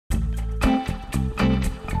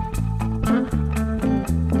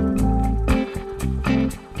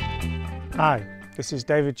Hi, this is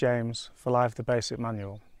David James for Live the Basic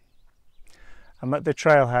Manual. I'm at the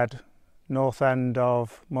trailhead, north end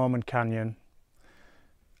of Mormon Canyon,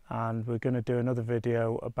 and we're going to do another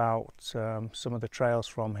video about some of the trails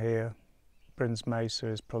from here. Brins Mesa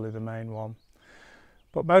is probably the main one.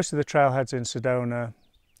 But most of the trailheads in Sedona,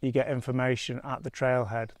 you get information at the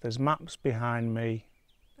trailhead. There's maps behind me,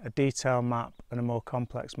 a detailed map and a more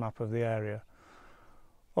complex map of the area.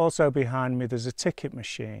 Also behind me there's a ticket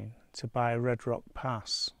machine to buy a Red Rock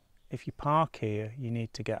pass. If you park here, you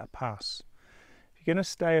need to get a pass. If you're going to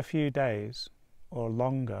stay a few days or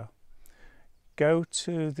longer, go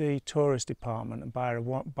to the tourist department and buy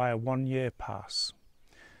a 1 year pass.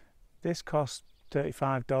 This costs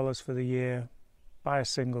 $35 for the year. Buy a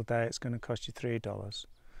single day, it's going to cost you $3.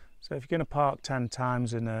 So if you're going to park 10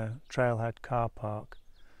 times in a trailhead car park,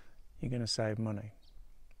 you're going to save money.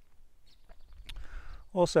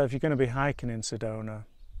 Also, if you're going to be hiking in Sedona,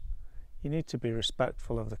 you need to be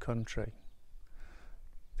respectful of the country.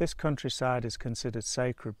 This countryside is considered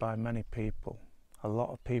sacred by many people. A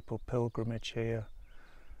lot of people pilgrimage here.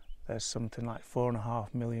 There's something like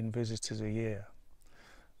 4.5 million visitors a year.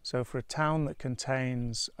 So for a town that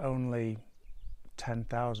contains only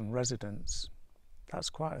 10,000 residents,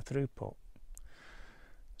 that's quite a throughput.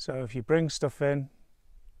 So if you bring stuff in,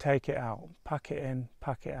 take it out, pack it in,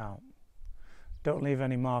 pack it out. Don't leave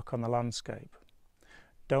any mark on the landscape.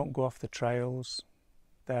 Don't go off the trails.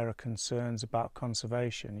 There are concerns about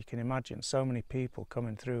conservation. You can imagine so many people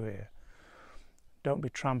coming through here. Don't be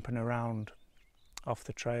tramping around off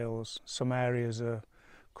the trails. Some areas are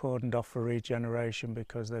cordoned off for regeneration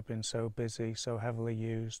because they've been so busy, so heavily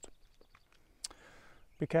used.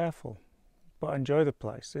 Be careful, but enjoy the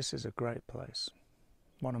place. This is a great place.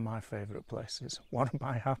 One of my favourite places. One of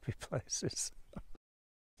my happy places.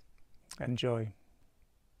 Enjoy.